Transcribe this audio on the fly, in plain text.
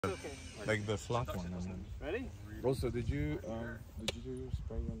Okay. Like the flat one. And then... Ready? Also, did you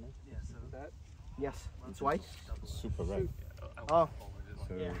spray your neck? That. Yes, it's white. It's super red. Oh,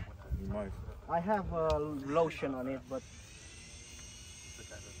 So yeah. you might. I have lotion on it, but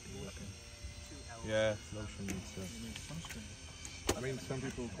Yeah, lotion needs I mean, some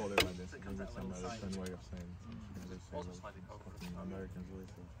people call it like this. Maybe some different way of saying it. They say lotion. Americans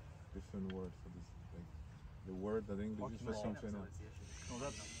always have different word for this. Like the word that English is for something else. Oh,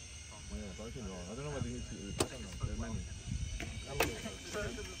 that's. Yeah, parking lot. I don't know what they need to do. I don't know. There are many.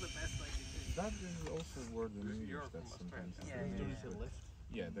 That is also a word in English that sometimes is lift.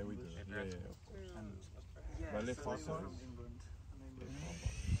 Yeah, there we do it. Yeah, of course. But lift also is...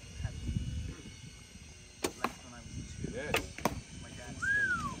 Yes.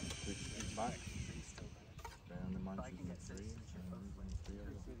 It's back. They're on the Manchester 3 and 3 of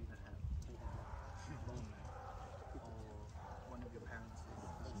them. One of your parents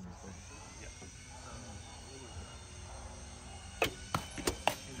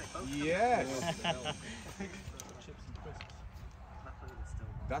Yes!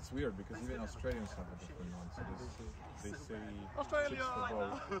 That's weird because even Australians have a different one. So they say Australia! chips for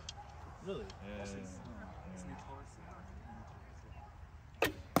both. Really? Yeah.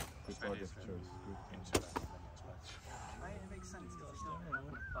 Good target choice. Good. It makes sense.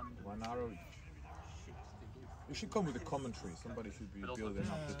 1 arrow each. You should come with a commentary. Somebody should be building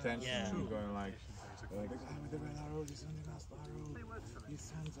up the tension and going like the guy with the red arrow is on the last arrow.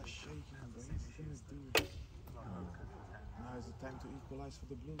 His hands are shaking, but he's gonna do it. Now is the time to equalize for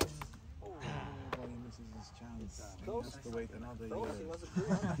the blue one. Oh, but he misses his chance. He has to wait another year.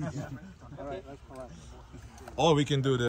 Alright, let's collect. Or we can do the